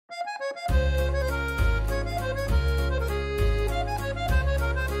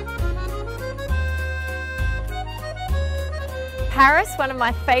Paris, one of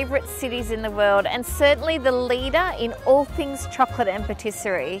my favourite cities in the world and certainly the leader in all things chocolate and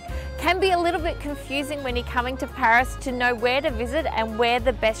patisserie, can be a little bit confusing when you're coming to Paris to know where to visit and where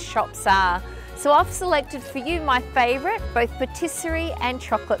the best shops are. So I've selected for you my favourite, both patisserie and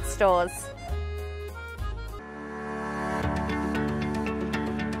chocolate stores.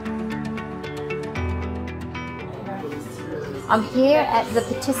 I'm here at the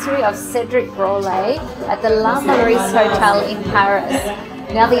patisserie of Cédric Grolet at the La Maurice Hotel in Paris.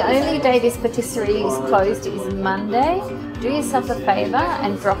 Now the only day this patisserie is closed is Monday. Do yourself a favour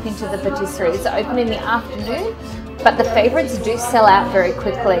and drop into the patisserie. It's open in the afternoon, but the favourites do sell out very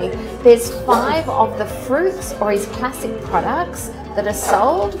quickly. There's 5 of the fruits or his classic products that are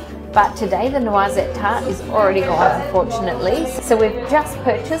sold, but today the noisette tart is already gone, unfortunately. So we've just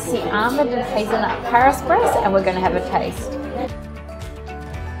purchased the almond and hazelnut Paris Bresse and we're going to have a taste.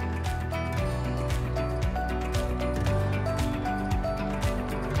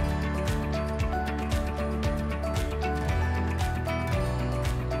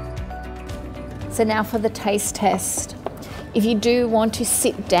 So now for the taste test. If you do want to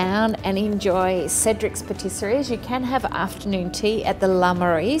sit down and enjoy Cédric's patisseries, you can have afternoon tea at the La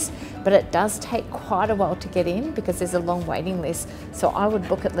Maurice, but it does take quite a while to get in because there's a long waiting list. So I would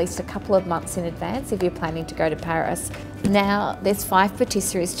book at least a couple of months in advance if you're planning to go to Paris. Now there's 5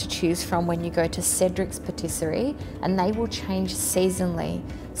 patisseries to choose from when you go to Cédric's patisserie, and they will change seasonally.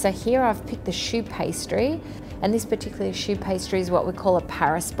 So here I've picked the choux pastry. And this particular choux pastry is what we call a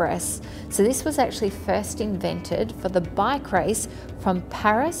Paris Bresse. So this was actually first invented for the bike race from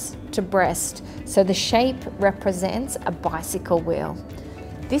Paris to Brest. So the shape represents a bicycle wheel.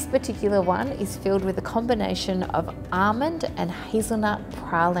 This particular one is filled with a combination of almond and hazelnut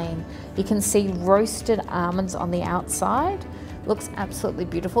praline. You can see roasted almonds on the outside. Looks absolutely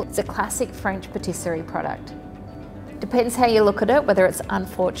beautiful. It's a classic French patisserie product. Depends how you look at it, whether it's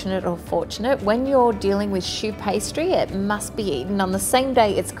unfortunate or fortunate. When you're dealing with choux pastry, it must be eaten on the same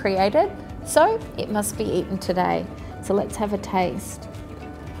day it's created, so it must be eaten today. So let's have a taste.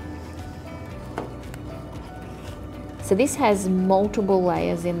 So this has multiple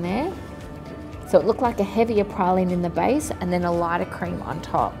layers in there. So it looked like a heavier praline in the base and then a lighter cream on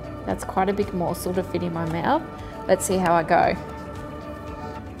top. That's quite a big morsel to fit in my mouth. Let's see how I go.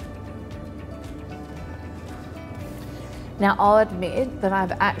 Now I'll admit that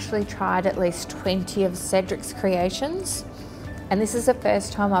I've actually tried at least 20 of Cédric's creations, and this is the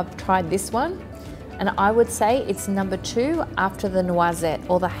first time I've tried this one, and I would say it's number 2 after the noisette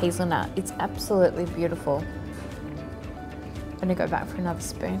or the hazelnut. It's absolutely beautiful. I'm gonna go back for another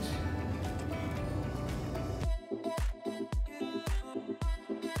spoon.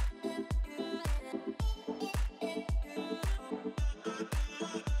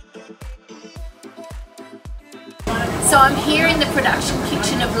 So I'm here in the production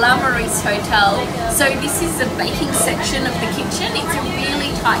kitchen of La Maurice Hotel. So this is the baking section of the kitchen. It's a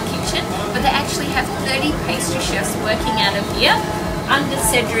really tight kitchen, but they actually have 30 pastry chefs working out of here under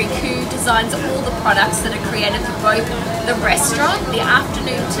Cédric, who designs all the products that are created for both the restaurant, the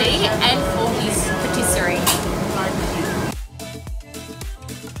afternoon tea, and for his patisserie.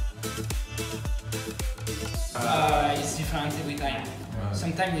 It's different every time.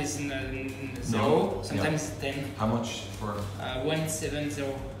 Sometimes it's 0, sometimes it's 10. How much for? 170.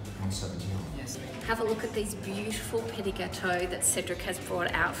 170. Yes. Have a look at these beautiful petit gâteaux that Cédric has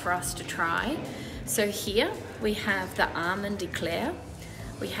brought out for us to try. So here we have the almond eclair,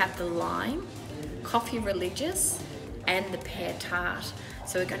 we have the lime, coffee religious, and the pear tart.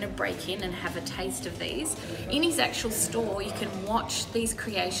 So we're going to break in and have a taste of these. In his actual store, you can watch these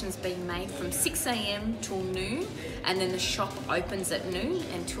creations being made from 6 AM till noon, and then the shop opens at noon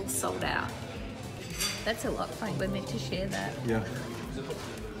until sold out. That's a lot, Frank. We're meant to share that. Yeah.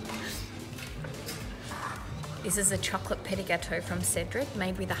 This is a chocolate petit gâteau from Cédric,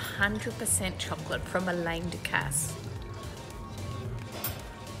 made with 100% chocolate from Alain Ducasse.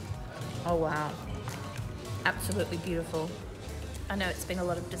 Oh wow, absolutely beautiful. I know it's been a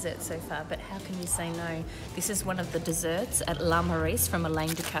lot of desserts so far, but how can you say no? This is one of the desserts at La Maurice from Alain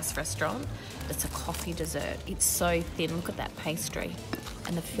Ducasse restaurant. It's a coffee dessert. It's so thin. Look at that pastry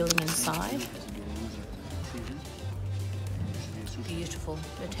and the filling inside. Beautiful.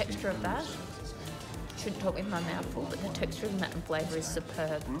 The texture of that, shouldn't talk with my mouth full, but the texture of that and flavour is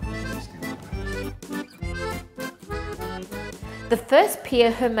superb. The first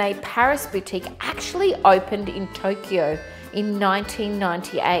Pierre Hermé Paris boutique actually opened in Tokyo in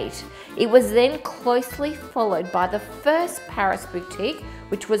 1998. It was then closely followed by the first Paris boutique,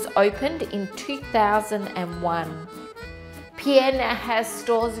 which was opened in 2001. Pierre now has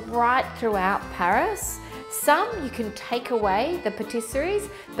stores right throughout Paris. Some you can take away, the patisseries,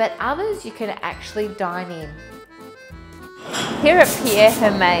 but others you can actually dine in. Here at Pierre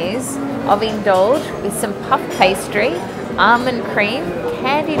Hermé's, I've indulged with some puff pastry, almond cream,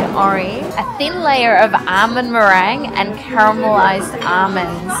 candied orange, a thin layer of almond meringue and caramelized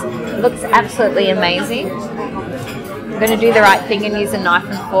almonds. It looks absolutely amazing. I'm going to do the right thing and use a knife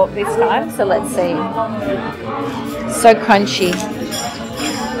and fork this time, so let's see. So crunchy.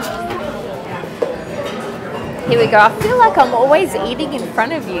 Here we go. I feel like I'm always eating in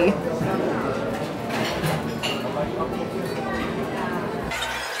front of you.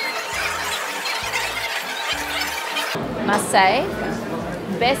 Must say,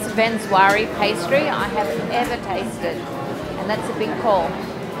 best Venzoirie pastry I have ever tasted, and that's a big call.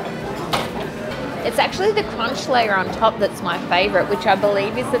 It's actually the crunch layer on top that's my favourite, which I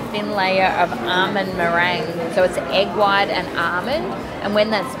believe is the thin layer of almond meringue. So it's egg white and almond, and when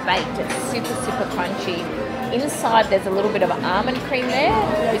that's baked, it's super, super crunchy. Inside there's a little bit of almond cream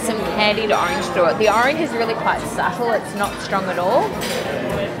there with some candied orange to it. The orange is really quite subtle, it's not strong at all.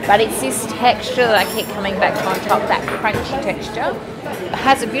 But it's this texture that I keep coming back to on top, that crunchy texture. It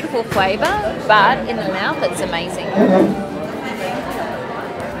has a beautiful flavour, but in the mouth it's amazing.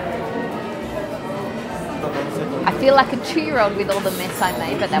 I feel like a 2-year-old with all the mess I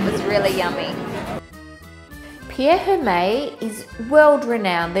made, but that was really yummy. Pierre Hermé is world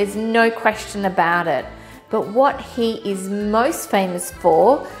renowned, there's no question about it. But what he is most famous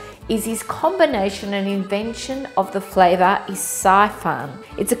for is his combination and invention of the flavour is saffron.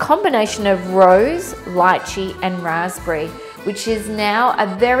 It's a combination of rose, lychee and raspberry, which is now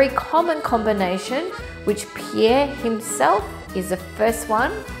a very common combination, which Pierre himself is the first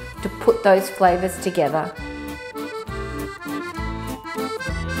one to put those flavours together.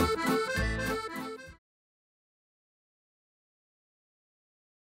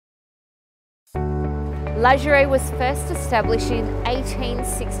 Lingerie was first established in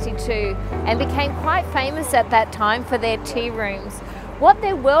 1862 and became quite famous at that time for their tea rooms. What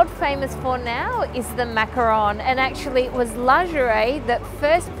they're world famous for now is the macaron, and actually it was Lingerie that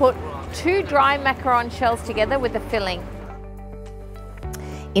first put 2 dry macaron shells together with a filling.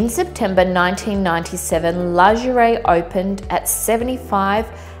 In September 1997, Lingerie opened at 75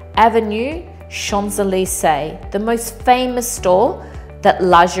 Avenue Champs-Élysées, the most famous store that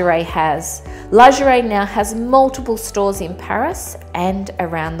Lingerie has. Lingerie now has multiple stores in Paris and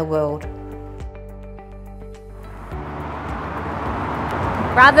around the world.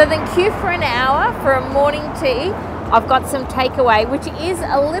 Rather than queue for an hour for a morning tea, I've got some takeaway, which is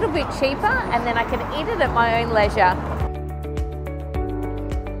a little bit cheaper, and then I can eat it at my own leisure.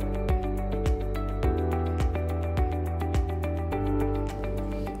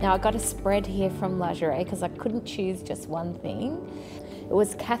 Now I got a spread here from Lingerie because I couldn't choose just one thing. It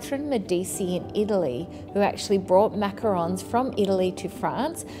was Catherine Medici in Italy who actually brought macarons from Italy to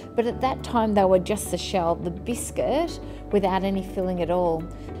France, but at that time they were just the shell, the biscuit, without any filling at all.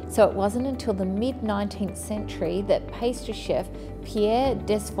 So it wasn't until the mid-19th century that pastry chef Pierre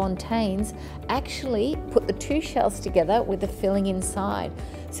Desfontaines actually put the 2 shells together with the filling inside.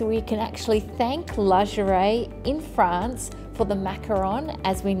 So we can actually thank Lingerie in France for the macaron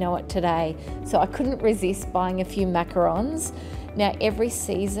as we know it today. So I couldn't resist buying a few macarons. Now every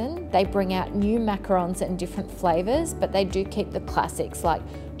season they bring out new macarons and different flavours, but they do keep the classics like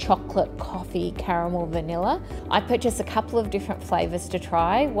chocolate, coffee, caramel, vanilla. I purchased a couple of different flavours to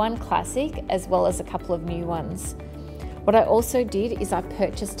try, one classic as well as a couple of new ones. What I also did is I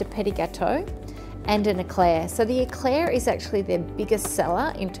purchased a petit gâteau and an eclair. So the eclair is actually their biggest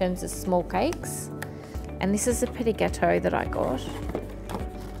seller in terms of small cakes. And this is the petit gâteau that I got.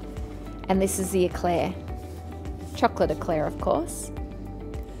 And this is the eclair. Chocolate eclair, of course.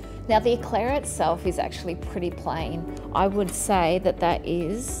 Now the eclair itself is actually pretty plain. I would say that that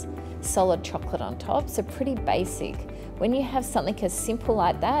is solid chocolate on top, so pretty basic. When you have something as simple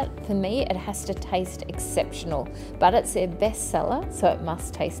like that, for me it has to taste exceptional, but it's their best seller, so it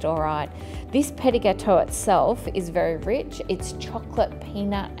must taste all right. This petit gâteau itself is very rich. It's chocolate,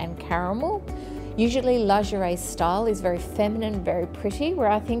 peanut and caramel. Usually Lingerie's style is very feminine, very pretty, where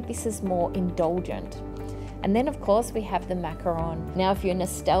I think this is more indulgent. And then of course we have the macaron. Now if you're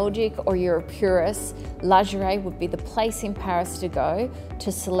nostalgic or you're a purist, Lingerie would be the place in Paris to go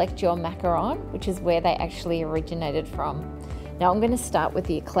to select your macaron, which is where they actually originated from. Now I'm going to start with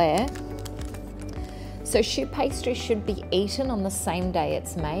the eclair. So choux pastry should be eaten on the same day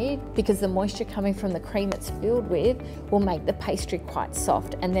it's made because the moisture coming from the cream it's filled with will make the pastry quite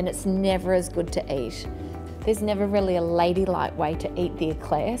soft, and then it's never as good to eat. There's never really a ladylike way to eat the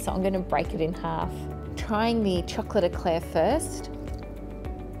eclair, so I'm going to break it in half. Trying the chocolate eclair first.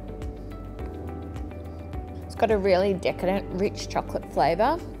 Got a really decadent, rich chocolate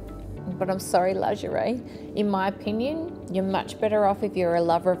flavour. But I'm sorry, Lingerie, in my opinion, you're much better off if you're a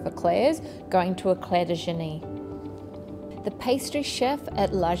lover of eclairs going to Eclair de Genie. The pastry chef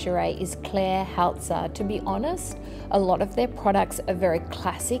at Lingerie is Claire Haltzer. To be honest, a lot of their products are very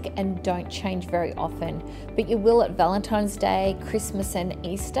classic and don't change very often, but you will at Valentine's Day, Christmas and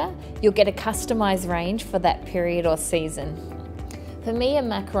Easter. You'll get a customized range for that period or season. For me, a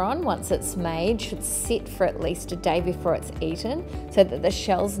macaron, once it's made, should sit for at least a day before it's eaten so that the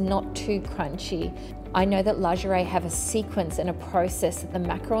shell's not too crunchy. I know that Lingerie have a sequence and a process that the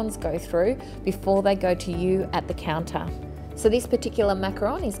macarons go through before they go to you at the counter. So this particular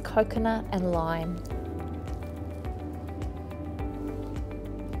macaron is coconut and lime.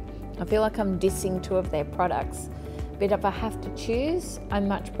 I feel like I'm dissing two of their products, but if I have to choose, I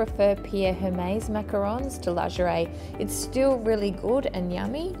much prefer Pierre Hermé's macarons to Lingerie. It's still really good and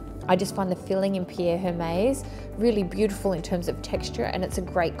yummy. I just find the filling in Pierre Hermé's really beautiful in terms of texture, and it's a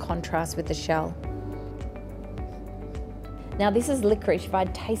great contrast with the shell. Now this is licorice. If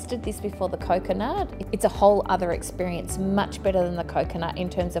I'd tasted this before the coconut, it's a whole other experience, much better than the coconut in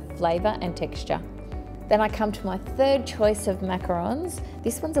terms of flavour and texture. Then I come to my third choice of macarons.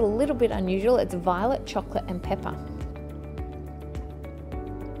 This one's a little bit unusual. It's violet, chocolate and pepper.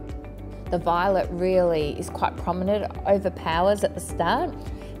 The violet really is quite prominent, overpowers at the start,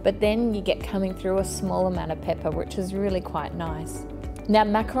 but then you get coming through a small amount of pepper, which is really quite nice. Now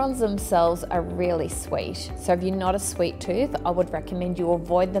macarons themselves are really sweet, so if you're not a sweet tooth, I would recommend you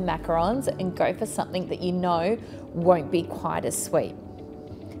avoid the macarons and go for something that you know won't be quite as sweet.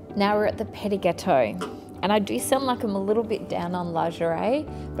 Now we're at the petit gâteau, and I do sound like I'm a little bit down on Lingerie,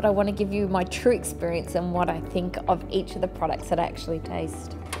 but I want to give you my true experience and what I think of each of the products that I actually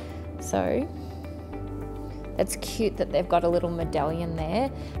taste. So it's cute that they've got a little medallion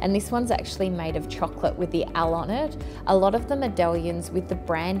there, and this one's actually made of chocolate with the L on it. A lot of the medallions with the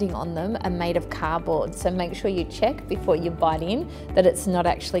branding on them are made of cardboard, so make sure you check before you bite in that it's not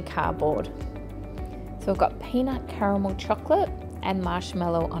actually cardboard. So we've got peanut caramel chocolate and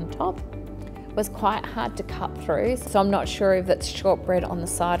marshmallow on top. It was quite hard to cut through, so I'm not sure if it's shortbread on the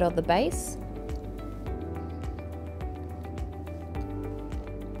side or the base.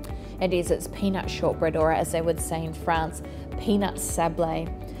 It is, it's peanut shortbread, or as they would say in France, peanut sablé.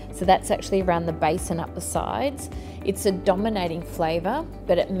 So that's actually around the base and up the sides. It's a dominating flavour,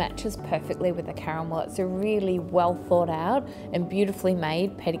 but it matches perfectly with the caramel. It's a really well thought out and beautifully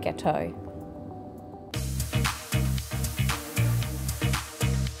made petit gâteau.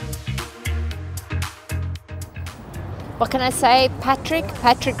 What can I say?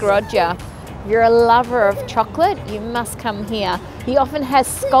 Patrick Roger. If you're a lover of chocolate, you must come here. He often has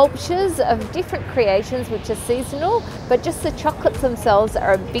sculptures of different creations which are seasonal, but just the chocolates themselves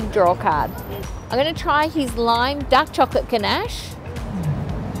are a big draw card. I'm going to try his lime dark chocolate ganache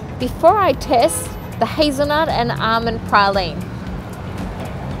before I test the hazelnut and almond praline.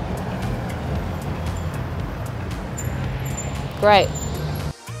 Great.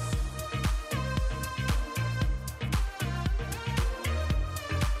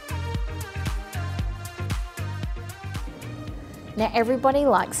 Now everybody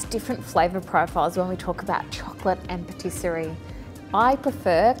likes different flavour profiles when we talk about chocolate and patisserie. I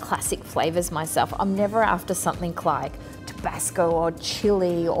prefer classic flavours myself. I'm never after something like Tabasco or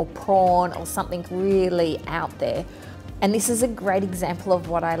chili or prawn or something really out there. And this is a great example of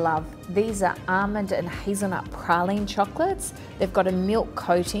what I love. These are almond and hazelnut praline chocolates. They've got a milk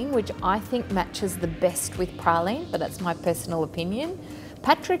coating, which I think matches the best with praline, but that's my personal opinion.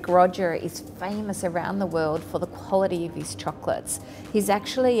 Patrick Roger is famous around the world for the quality of his chocolates. He's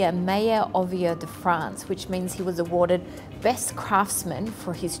actually a Meilleur Ouvrier de France, which means he was awarded Best Craftsman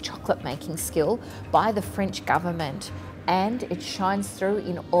for his chocolate making skill by the French government. And it shines through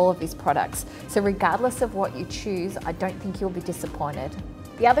in all of his products. So regardless of what you choose, I don't think you'll be disappointed.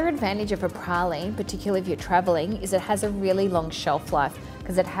 The other advantage of a praline, particularly if you're traveling, is it has a really long shelf life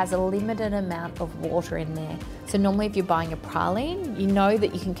because it has a limited amount of water in there. So normally if you're buying a praline, you know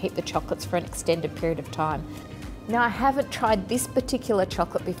that you can keep the chocolates for an extended period of time. Now I haven't tried this particular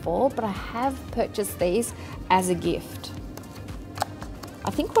chocolate before, but I have purchased these as a gift. I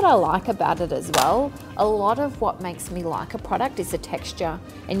think what I like about it as well, a lot of what makes me like a product is the texture,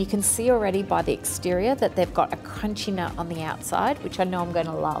 and you can see already by the exterior that they've got a crunchy nut on the outside, which I know I'm going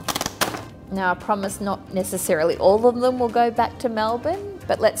to love. Now I promise not necessarily all of them will go back to Melbourne,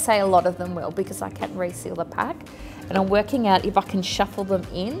 but let's say a lot of them will, because I can reseal the pack, and I'm working out if I can shuffle them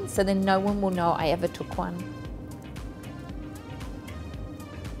in so then no one will know I ever took one.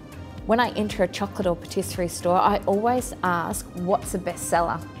 When I enter a chocolate or patisserie store, I always ask what's the best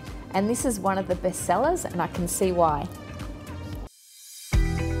seller. and this is one of the best sellers, and I can see why.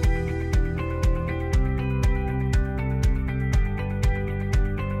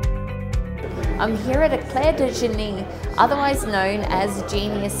 I'm here at Eclair de Genie, otherwise known as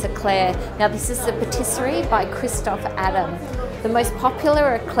Genius Eclair. Now this is the patisserie by Christophe Adam. The most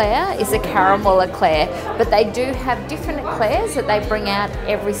popular eclair is a caramel eclair, but they do have different eclairs that they bring out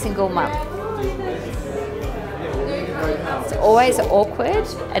every single month. It's always awkward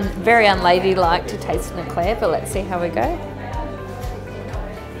and very unladylike to taste an eclair, but let's see how we go.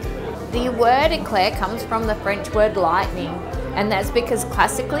 The word eclair comes from the French word lightning, and that's because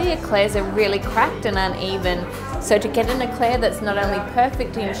classically eclairs are really cracked and uneven. So to get an eclair that's not only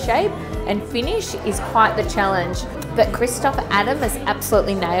perfect in shape and finish is quite the challenge. But Christophe Adam has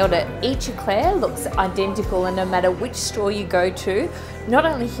absolutely nailed it. Each eclair looks identical, and no matter which store you go to, not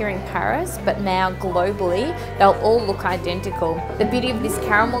only here in Paris, but now globally, they'll all look identical. The beauty of this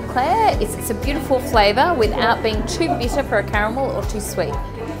caramel eclair is it's a beautiful flavour without being too bitter for a caramel or too sweet.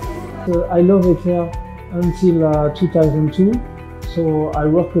 I love eclair until 2002, so I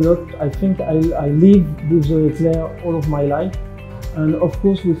work a lot. I think I live with the eclair all of my life, and of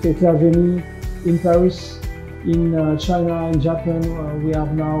course with Eclair Genie in Paris, in China and Japan, we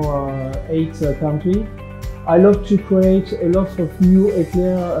have now 8 countries. I love to create a lot of new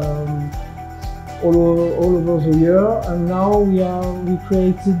eclair all over the year, and now we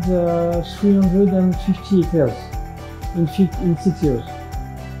created 350 eclairs in 6 years.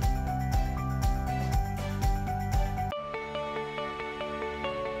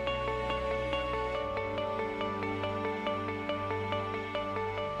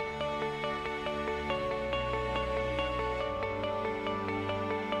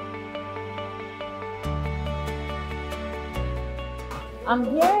 I'm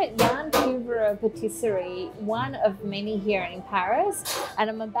here at Yann Pouvre Patisserie, one of many here in Paris, and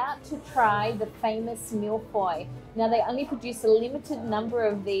I'm about to try the famous millefeuille. Now they only produce a limited number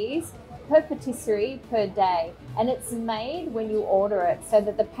of these per patisserie per day, and it's made when you order it so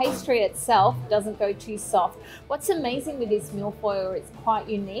that the pastry itself doesn't go too soft. What's amazing with this millefeuille, or it's quite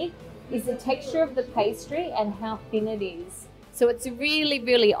unique, is the texture of the pastry and how thin it is. So it's really,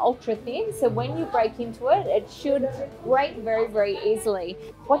 really ultra thin, so when you break into it, it should break very, very easily.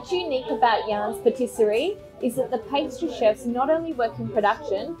 What's unique about Yann's Patisserie is that the pastry chefs not only work in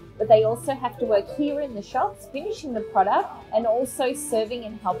production, but they also have to work here in the shops, finishing the product and also serving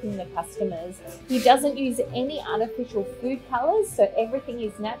and helping the customers. He doesn't use any artificial food colors, so everything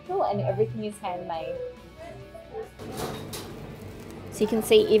is natural and everything is handmade. So you can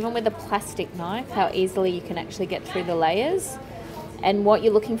see even with a plastic knife how easily you can actually get through the layers. And what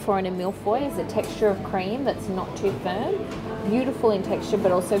you're looking for in a millefeuille is a texture of cream that's not too firm, beautiful in texture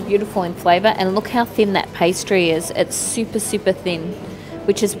but also beautiful in flavour. And look how thin that pastry is. It's super, super thin,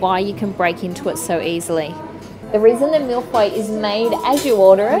 which is why you can break into it so easily. The reason the millefeuille is made as you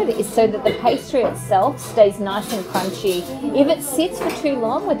order it is so that the pastry itself stays nice and crunchy. If it sits for too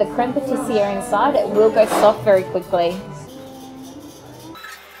long with the creme pâtissière inside, it will go soft very quickly.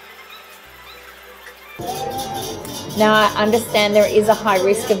 Now I understand there is a high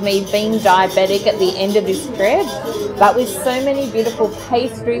risk of me being diabetic at the end of this trip, but with so many beautiful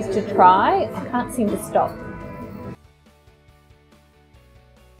pastries to try, I can't seem to stop.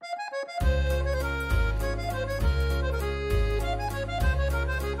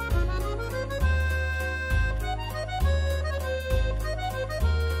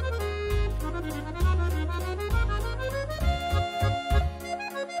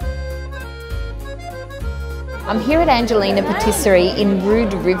 I'm here at Angelina Patisserie in Rue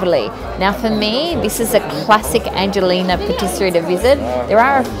de Rivoli. Now for me, this is a classic Angelina Patisserie to visit. There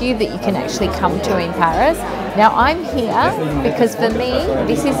are a few that you can actually come to in Paris. Now I'm here because for me,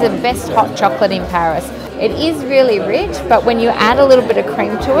 this is the best hot chocolate in Paris. It is really rich, but when you add a little bit of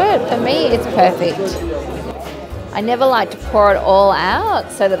cream to it, for me, it's perfect. I never like to pour it all out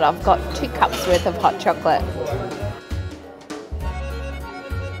so that I've got 2 cups worth of hot chocolate.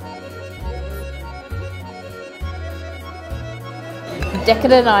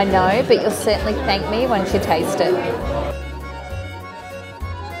 Decadent, I know, but you'll certainly thank me once you taste it.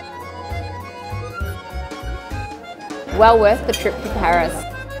 Well worth the trip to Paris.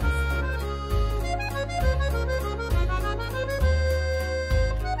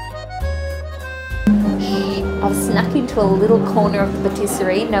 I've snuck into a little corner of the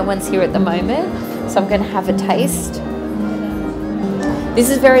patisserie. No one's here at the moment, so I'm going to have a taste. This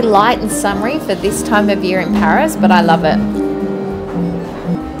is very light and summery for this time of year in Paris, but I love it.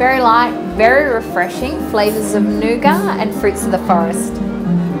 Very light, very refreshing, flavours of nougat and fruits of the forest.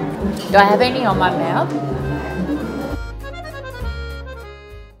 Do I have any on my mouth?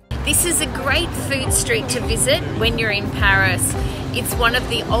 This is a great food street to visit when you're in Paris. It's one of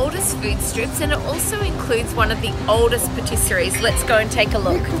the oldest food strips and it also includes one of the oldest patisseries. Let's go and take a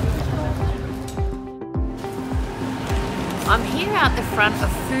look. I'm here out the front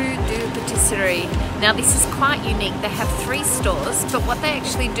of Feu du Patisserie. Now this is quite unique. They have 3 stores, but what they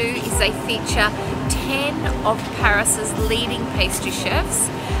actually do is they feature 10 of Paris's leading pastry chefs,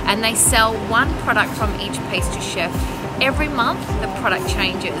 and they sell one product from each pastry chef. Every month the product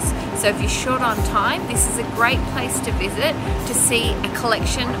changes, so if you're short on time, this is a great place to visit to see a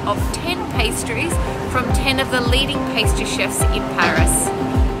collection of 10 pastries from 10 of the leading pastry chefs in Paris.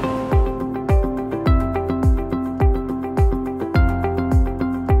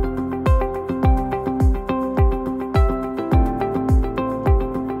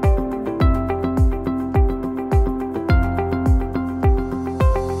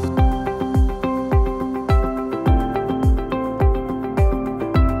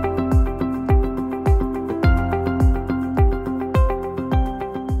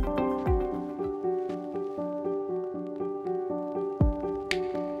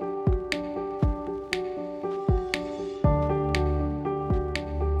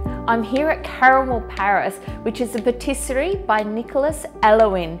 I'm here at Caramel Paris, which is a patisserie by Nicolas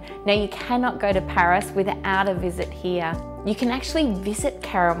Allouin. Now you cannot go to Paris without a visit here. You can actually visit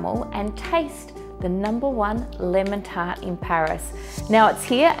Caramel and taste the #1 lemon tart in Paris. Now it's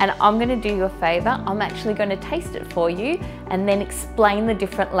here and I'm going to do you a favour. I'm actually going to taste it for you and then explain the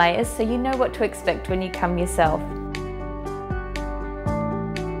different layers so you know what to expect when you come yourself.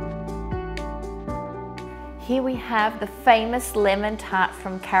 Here we have the famous lemon tart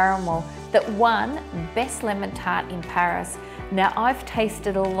from Caramel that won Best Lemon Tart in Paris. Now I've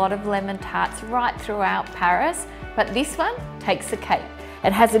tasted a lot of lemon tarts right throughout Paris, but this one takes the cake.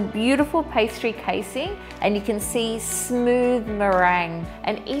 It has a beautiful pastry casing and you can see smooth meringue,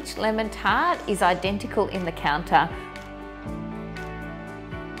 and each lemon tart is identical in the counter.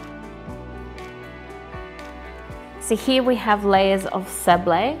 So here we have layers of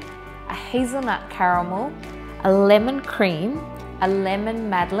sablé, a hazelnut caramel, a lemon cream, a lemon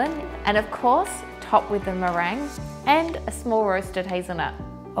madeleine, and of course, topped with the meringue and a small roasted hazelnut.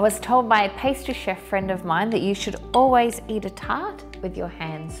 I was told by a pastry chef friend of mine that you should always eat a tart with your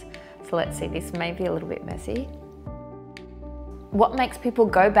hands. So let's see, this may be a little bit messy. What makes people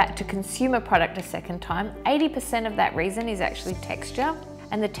go back to consumer product a second time, 80% of that reason is actually texture,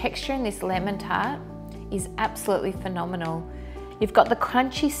 and the texture in this lemon tart is absolutely phenomenal. You've got the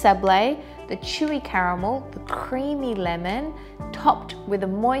crunchy sablé, the chewy caramel, the creamy lemon, topped with a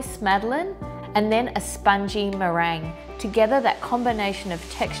moist madeleine, and then a spongy meringue. Together, that combination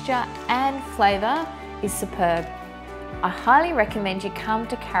of texture and flavour is superb. I highly recommend you come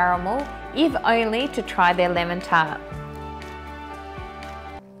to Caramel, if only to try their lemon tart.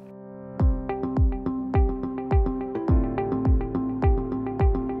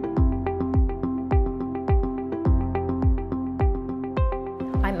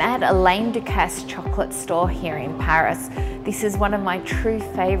 I'm at Alain Ducasse chocolate store here in Paris. This is one of my true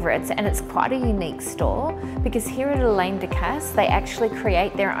favourites and it's quite a unique store because here at Alain Ducasse they actually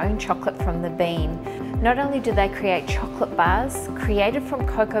create their own chocolate from the bean. Not only do they create chocolate bars created from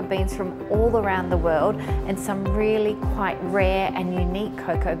cocoa beans from all around the world and some really quite rare and unique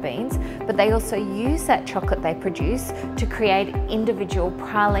cocoa beans, but they also use that chocolate they produce to create individual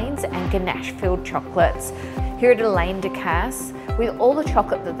pralines and ganache-filled chocolates. Here at Alain Ducasse, with all the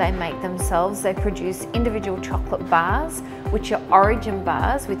chocolate that they make themselves, they produce individual chocolate bars, which are origin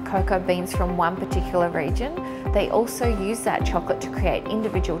bars with cocoa beans from one particular region. They also use that chocolate to create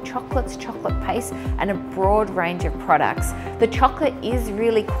individual chocolates, chocolate paste, and a broad range of products. The chocolate is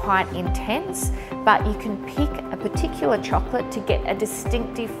really quite intense, but you can pick a particular chocolate to get a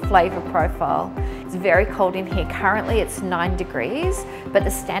distinctive flavour profile. It's very cold in here. Currently it's 9 degrees, but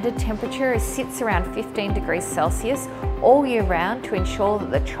the standard temperature sits around 15 degrees Celsius all year round to ensure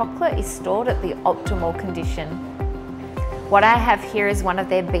that the chocolate is stored at the optimal condition. What I have here is one of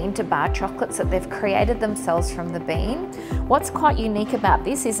their bean to bar chocolates that they've created themselves from the bean. What's quite unique about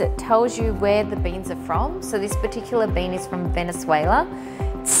this is it tells you where the beans are from. So this particular bean is from Venezuela.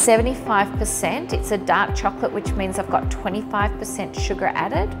 It's 75%. It's a dark chocolate, which means I've got 25% sugar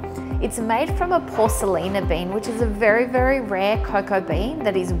added. It's made from a porcellina bean, which is a very, very rare cocoa bean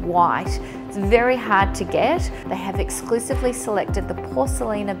that is white. It's very hard to get. They have exclusively selected the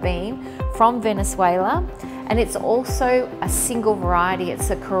porcellina bean from Venezuela, and it's also a single variety.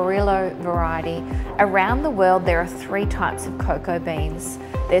 It's a Carrillo variety. Around the world, there are 3 types of cocoa beans.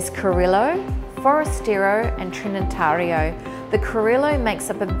 There's Carrillo, Forastero, and Trinitario. The Carrillo makes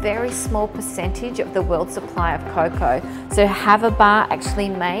up a very small percentage of the world supply of cocoa. So to have a bar actually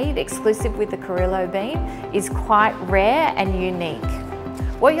made exclusive with the Carrillo bean is quite rare and unique.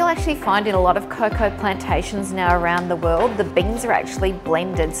 What you'll actually find in a lot of cocoa plantations now around the world, the beans are actually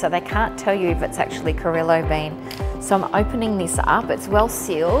blended, so they can't tell you if it's actually Carrillo bean. So I'm opening this up, it's well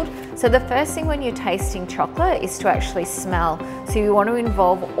sealed. So the first thing when you're tasting chocolate is to actually smell. So you want to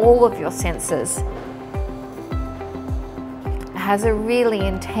involve all of your senses. It has a really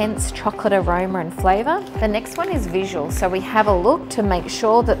intense chocolate aroma and flavour. The next one is visual. So we have a look to make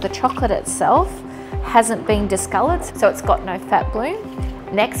sure that the chocolate itself hasn't been discoloured, so it's got no fat bloom.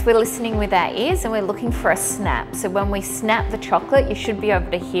 Next, we're listening with our ears and we're looking for a snap. So when we snap the chocolate, you should be able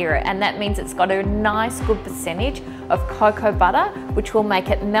to hear it. And that means it's got a nice, good percentage of cocoa butter, which will make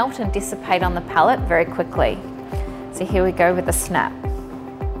it melt and dissipate on the palate very quickly. So here we go with the snap.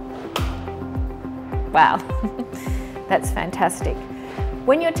 Wow, that's fantastic.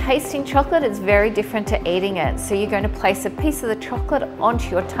 When you're tasting chocolate, it's very different to eating it. So you're going to place a piece of the chocolate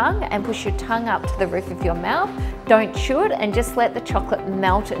onto your tongue and push your tongue up to the roof of your mouth. Don't chew it and just let the chocolate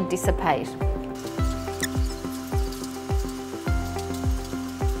melt and dissipate.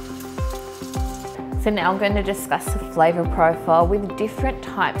 So now I'm going to discuss the flavour profile. With different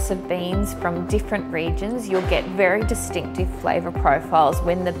types of beans from different regions, you'll get very distinctive flavour profiles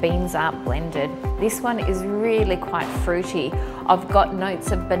when the beans aren't blended. This one is really quite fruity. I've got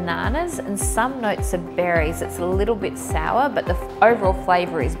notes of bananas and some notes of berries. It's a little bit sour, but the overall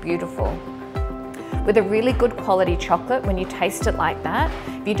flavour is beautiful. With a really good quality chocolate, when you taste it like that,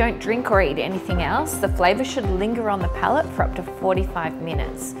 if you don't drink or eat anything else, the flavour should linger on the palate for up to 45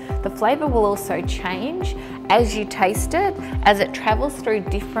 minutes. The flavour will also change as you taste it, as it travels through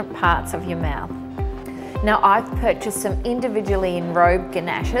different parts of your mouth. Now, I've purchased some individually enrobed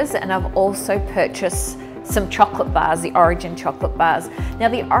ganaches and I've also purchased some chocolate bars, the Origin chocolate bars. Now,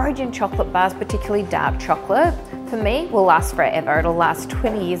 the Origin chocolate bars, particularly dark chocolate, for me will last forever. It'll last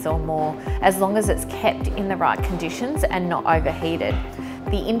 20 years or more, as long as it's kept in the right conditions and not overheated.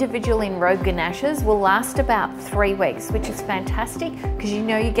 The individual enrobed ganaches will last about 3 weeks, which is fantastic because you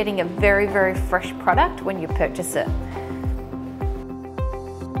know you're getting a very, very fresh product when you purchase it.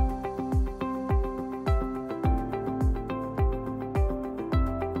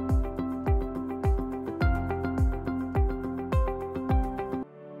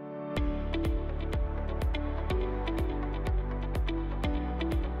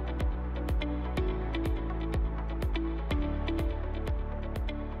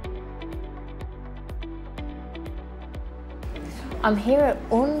 I'm here at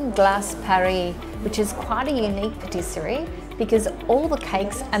Un Glace Paris, which is quite a unique patisserie because all the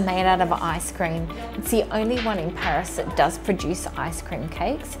cakes are made out of ice cream. It's the only one in Paris that does produce ice cream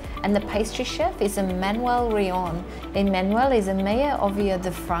cakes, and the pastry chef is Emmanuel Rion. Emmanuel is a Meilleur Ouvrier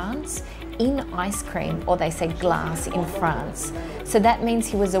de France in ice cream, or they say glace in France. So that means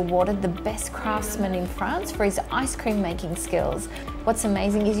he was awarded the best craftsman in France for his ice cream making skills. What's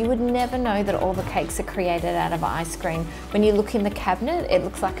amazing is you would never know that all the cakes are created out of ice cream. When you look in the cabinet, it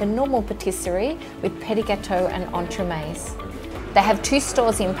looks like a normal patisserie with petit gâteau and entremets. They have 2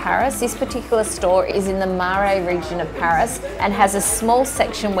 stores in Paris. This particular store is in the Marais region of Paris and has a small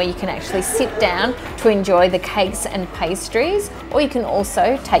section where you can actually sit down to enjoy the cakes and pastries, or you can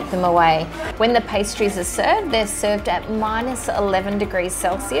also take them away. When the pastries are served, they're served at -11 degrees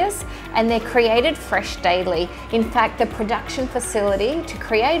Celsius and they're created fresh daily. In fact, the production facility to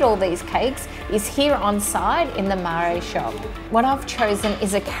create all these cakes is here on site in the Marais shop. What I've chosen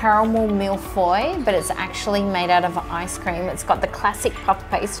is a caramel millefeuille, but it's actually made out of ice cream. It's got the classic puff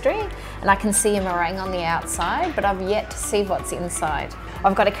pastry, and I can see a meringue on the outside, but I've yet to see what's inside.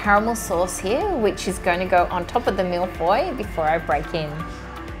 I've got a caramel sauce here, which is going to go on top of the millefeuille before I break in.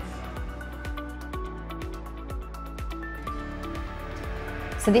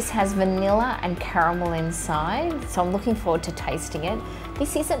 So this has vanilla and caramel inside, so I'm looking forward to tasting it.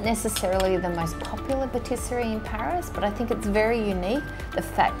 This isn't necessarily the most popular patisserie in Paris, but I think it's very unique, the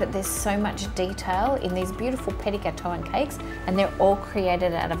fact that there's so much detail in these beautiful petit gâteaux and cakes, and they're all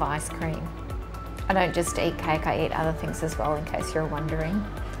created out of ice cream. I don't just eat cake, I eat other things as well, in case you're wondering.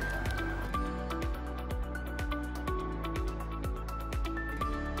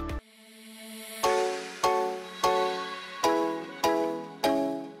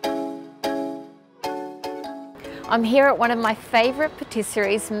 I'm here at one of my favourite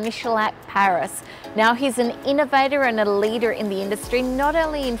patisseries, Michelak Paris. Now he's an innovator and a leader in the industry, not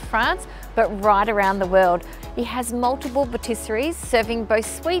only in France, but right around the world. He has multiple patisseries serving both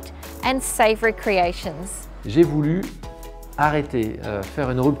sweet and savoury creations. J'ai voulu arrêter, faire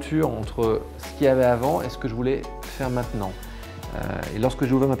une rupture entre ce qu'il y avait avant et ce que je voulais faire maintenant. Et lorsque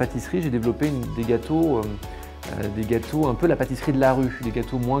j'ai ouvert ma pâtisserie, j'ai développé des gâteaux un peu la pâtisserie de la rue, des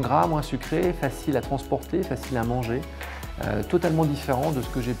gâteaux moins gras, moins sucrés, faciles à transporter, faciles à manger, totalement différents de ce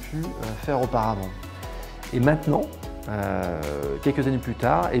que j'ai pu faire auparavant. Et maintenant, quelques années plus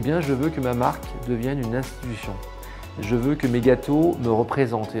tard, eh bien, je veux que ma marque devienne une institution. Je veux que mes gâteaux me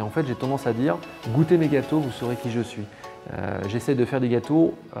représentent. Et en fait, j'ai tendance à dire, goûtez mes gâteaux, vous saurez qui je suis. J'essaie de faire des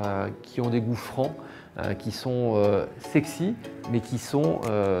gâteaux qui ont des goûts francs, qui sont sexy, mais qui sont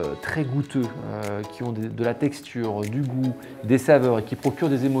très goûteux, qui ont de la texture, du goût, des saveurs et qui procurent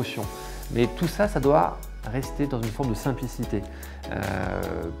des émotions. Mais tout ça, ça doit rester dans une forme de simplicité.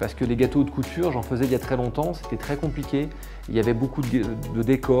 Parce que les gâteaux de couture, j'en faisais il y a très longtemps, c'était très compliqué, il y avait beaucoup de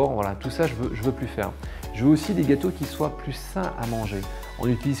décors, voilà, tout ça je veux plus faire. Je veux aussi des gâteaux qui soient plus sains à manger. On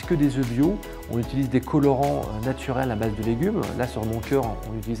n'utilise que des œufs bio, on utilise des colorants naturels à base de légumes. Là sur mon cœur,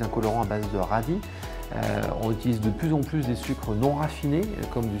 on utilise un colorant à base de radis. On utilise de plus en plus des sucres non raffinés,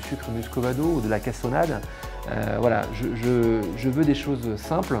 comme du sucre muscovado ou de la cassonade. Voilà, je veux des choses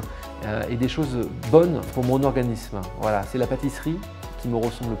simples et des choses bonnes pour mon organisme. Voilà, c'est la pâtisserie qui me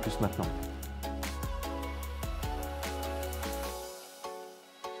ressemble le plus maintenant.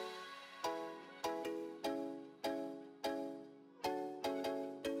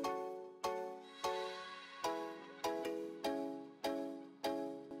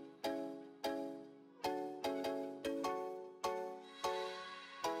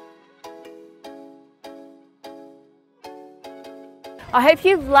 I hope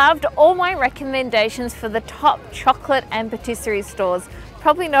you've loved all my recommendations for the top chocolate and patisserie stores.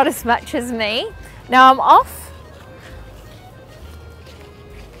 Probably not as much as me. Now I'm off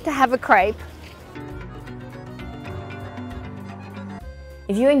to have a crepe.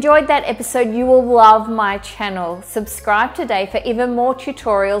 If you enjoyed that episode, you will love my channel. Subscribe today for even more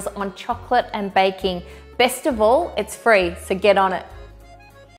tutorials on chocolate and baking. Best of all, it's free, so get on it.